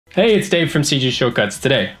Hey, it's Dave from CG Shortcuts.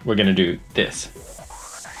 Today, we're going to do this.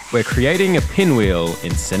 We're creating a pinwheel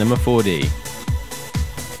in Cinema 4D.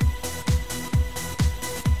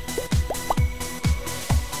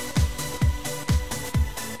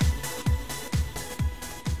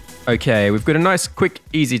 Okay, we've got a nice, quick,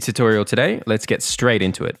 easy tutorial today. Let's get straight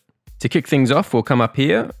into it. To kick things off, we'll come up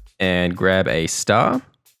here and grab a star.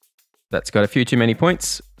 That's got a few too many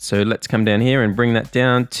points. So let's come down here and bring that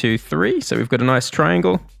down to 3. So we've got a nice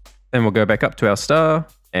triangle. Then we'll go back up to our star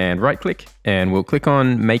and right click and we'll click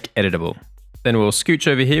on Make Editable. Then we'll scooch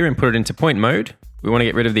over here and put it into point mode. We want to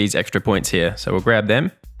get rid of these extra points here. So we'll grab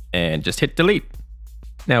them and just hit delete.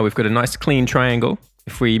 Now we've got a nice clean triangle.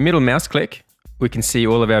 If we middle mouse click, we can see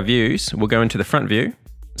all of our views. We'll go into the front view.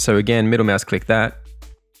 So again, middle mouse click that.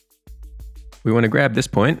 We want to grab this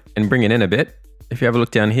point and bring it in a bit. If you have a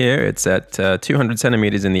look down here, it's at 200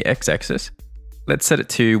 centimeters in the x-axis. Let's set it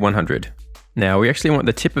to 100. Now we actually want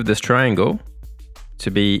the tip of this triangle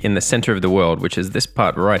to be in the center of the world, which is this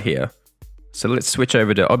part right here. So let's switch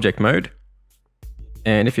over to object mode.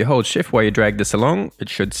 And if you hold shift while you drag this along, it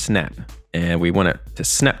should snap. And we want it to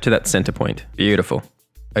snap to that center point. Beautiful.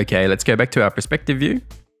 Okay, let's go back to our perspective view.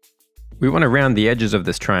 We want to round the edges of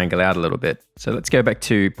this triangle out a little bit. So let's go back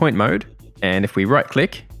to point mode. And if we right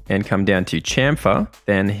click and come down to chamfer,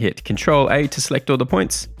 then hit Control A to select all the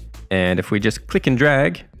points. And if we just click and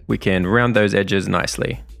drag, we can round those edges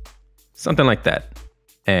nicely. Something like that.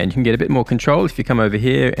 And you can get a bit more control if you come over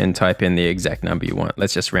here and type in the exact number you want.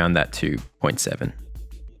 Let's just round that to 0.7.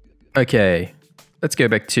 Okay, let's go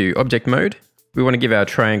back to object mode. We want to give our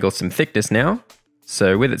triangle some thickness now.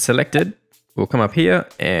 So with it selected, we'll come up here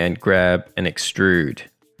and grab an extrude.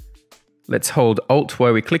 Let's hold Alt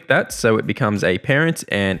while we click that so it becomes a parent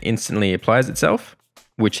and instantly applies itself,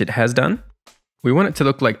 which it has done. We want it to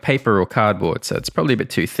look like paper or cardboard, so it's probably a bit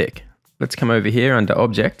too thick. Let's come over here under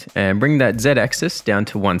Object and bring that Z-axis down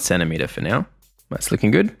to 1 centimeter for now. That's looking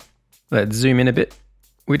good. Let's zoom in a bit.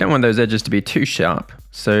 We don't want those edges to be too sharp,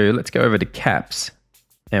 so let's go over to Caps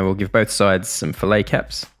and we'll give both sides some fillet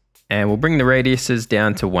caps and we'll bring the radiuses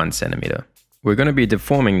down to 1 centimeter. We're going to be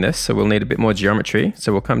deforming this, so we'll need a bit more geometry,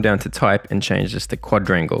 so we'll come down to Type and change this to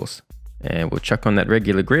quadrangles. And we'll chuck on that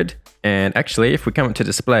regular grid. And actually, if we come up to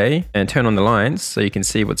display and turn on the lines so you can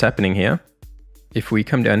see what's happening here. If we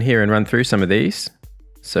come down here and run through some of these.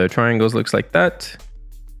 So triangles looks like that.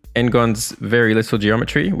 N-gon's very little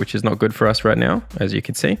geometry, which is not good for us right now, as you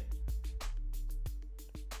can see.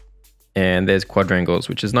 And there's quadrangles,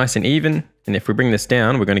 which is nice and even. And if we bring this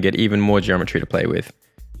down, we're going to get even more geometry to play with.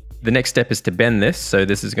 The next step is to bend this, so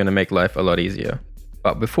this is going to make life a lot easier.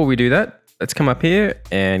 But before we do that, let's come up here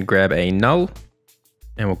and grab a null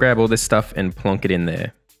and we'll grab all this stuff and plonk it in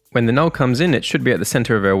there. When the null comes in, it should be at the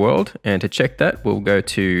center of our world. And to check that, we'll go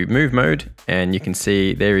to move mode and you can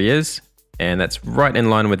see there he is. And that's right in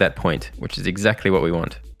line with that point, which is exactly what we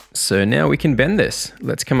want. So now we can bend this.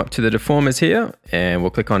 Let's come up to the deformers here and we'll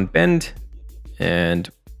click on bend. And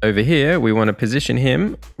over here, we want to position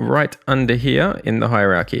him right under here in the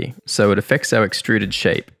hierarchy. So it affects our extruded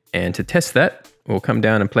shape. And to test that, we'll come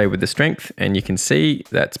down and play with the strength and you can see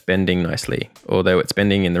that's bending nicely, although it's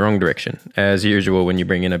bending in the wrong direction, as usual when you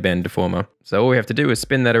bring in a bend deformer. So all we have to do is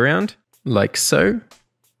spin that around like so.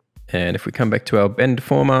 And if we come back to our bend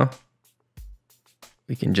deformer,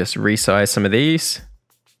 we can just resize some of these,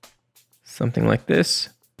 something like this.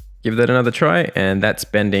 Give that another try and that's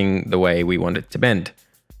bending the way we want it to bend.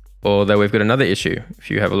 Although we've got another issue. If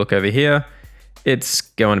you have a look over here, it's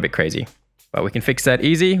going a bit crazy. But we can fix that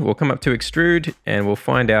easy. We'll come up to extrude and we'll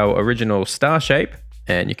find our original star shape.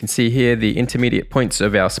 And you can see here the intermediate points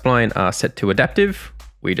of our spline are set to adaptive.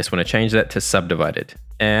 We just want to change that to subdivided.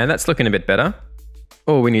 And that's looking a bit better.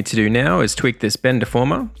 All we need to do now is tweak this bend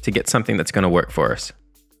deformer to get something that's going to work for us.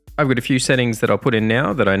 I've got a few settings that I'll put in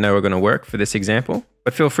now that I know are going to work for this example.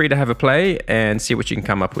 But feel free to have a play and see what you can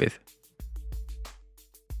come up with.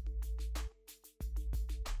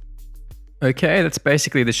 Okay, that's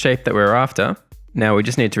basically the shape that we're after. Now we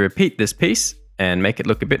just need to repeat this piece and make it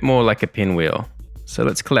look a bit more like a pinwheel. So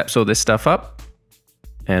let's collapse all this stuff up.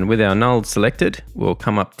 And with our null selected, we'll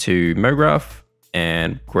come up to MoGraph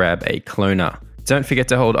and grab a cloner. Don't forget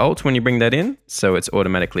to hold Alt when you bring that in, so it's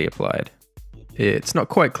automatically applied. It's not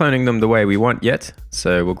quite cloning them the way we want yet,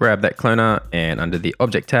 so we'll grab that cloner and under the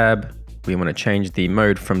Object tab, we want to change the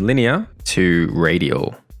mode from linear to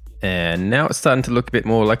radial. And now it's starting to look a bit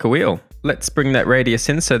more like a wheel. Let's bring that radius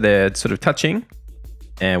in so they're sort of touching.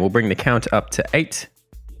 And we'll bring the count up to 8.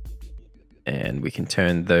 And we can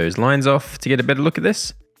turn those lines off to get a better look at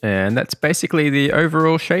this. And that's basically the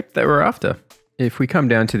overall shape that we're after. If we come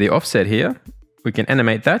down to the offset here, we can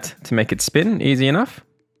animate that to make it spin easy enough.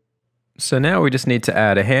 So now we just need to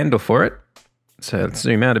add a handle for it. So let's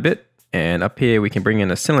zoom out a bit, and up here we can bring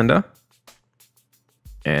in a cylinder.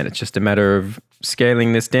 And it's just a matter of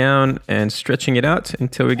scaling this down and stretching it out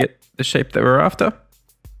until we get the shape that we're after.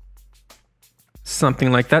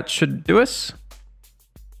 Something like that should do us.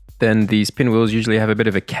 Then these pinwheels usually have a bit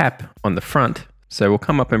of a cap on the front. So we'll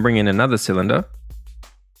come up and bring in another cylinder.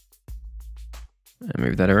 And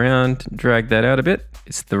move that around, drag that out a bit.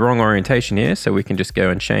 It's the wrong orientation here, so we can just go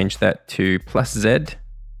and change that to +Z.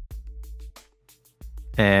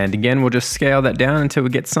 And again, we'll just scale that down until we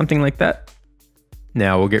get something like that.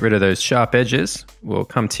 Now we'll get rid of those sharp edges. We'll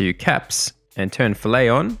come to caps and turn fillet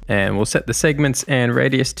on, and we'll set the segments and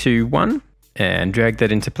radius to 1 and drag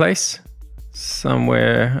that into place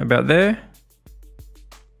somewhere about there.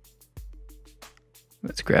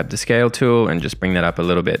 Let's grab the scale tool and just bring that up a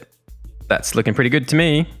little bit. That's looking pretty good to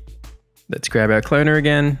me. Let's grab our cloner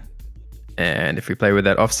again. And if we play with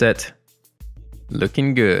that offset,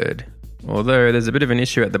 looking good. Although there's a bit of an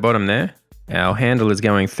issue at the bottom there. Our handle is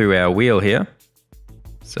going through our wheel here.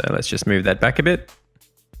 So let's just move that back a bit.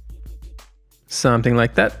 Something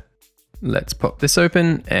like that. Let's pop this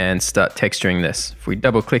open and start texturing this. If we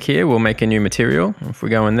double click here, we'll make a new material. If we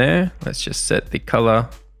go in there, let's just set the color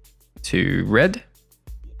to red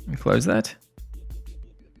and close that.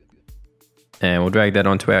 And we'll drag that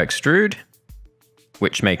onto our extrude,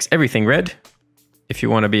 which makes everything red. If you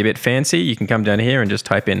want to be a bit fancy, you can come down here and just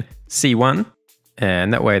type in C1,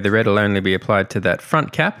 and that way the red will only be applied to that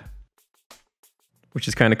front cap, which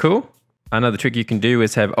is kind of cool. Another trick you can do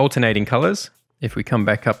is have alternating colors. If we come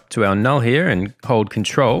back up to our null here and hold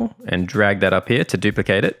Control and drag that up here to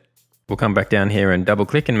duplicate it, we'll come back down here and double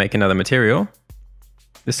click and make another material.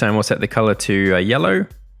 This time we'll set the color to yellow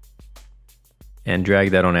and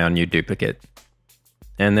drag that on our new duplicate.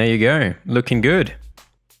 And there you go, looking good.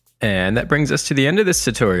 And that brings us to the end of this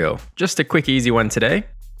tutorial. Just a quick, easy one today.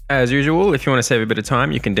 As usual, if you want to save a bit of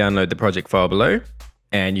time, you can download the project file below,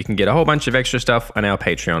 and you can get a whole bunch of extra stuff on our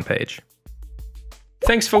Patreon page.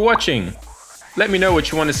 Thanks for watching. Let me know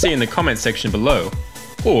what you want to see in the comment section below,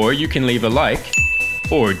 or you can leave a like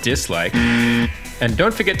or dislike. And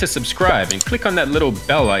don't forget to subscribe and click on that little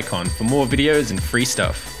bell icon for more videos and free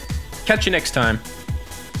stuff. Catch you next time.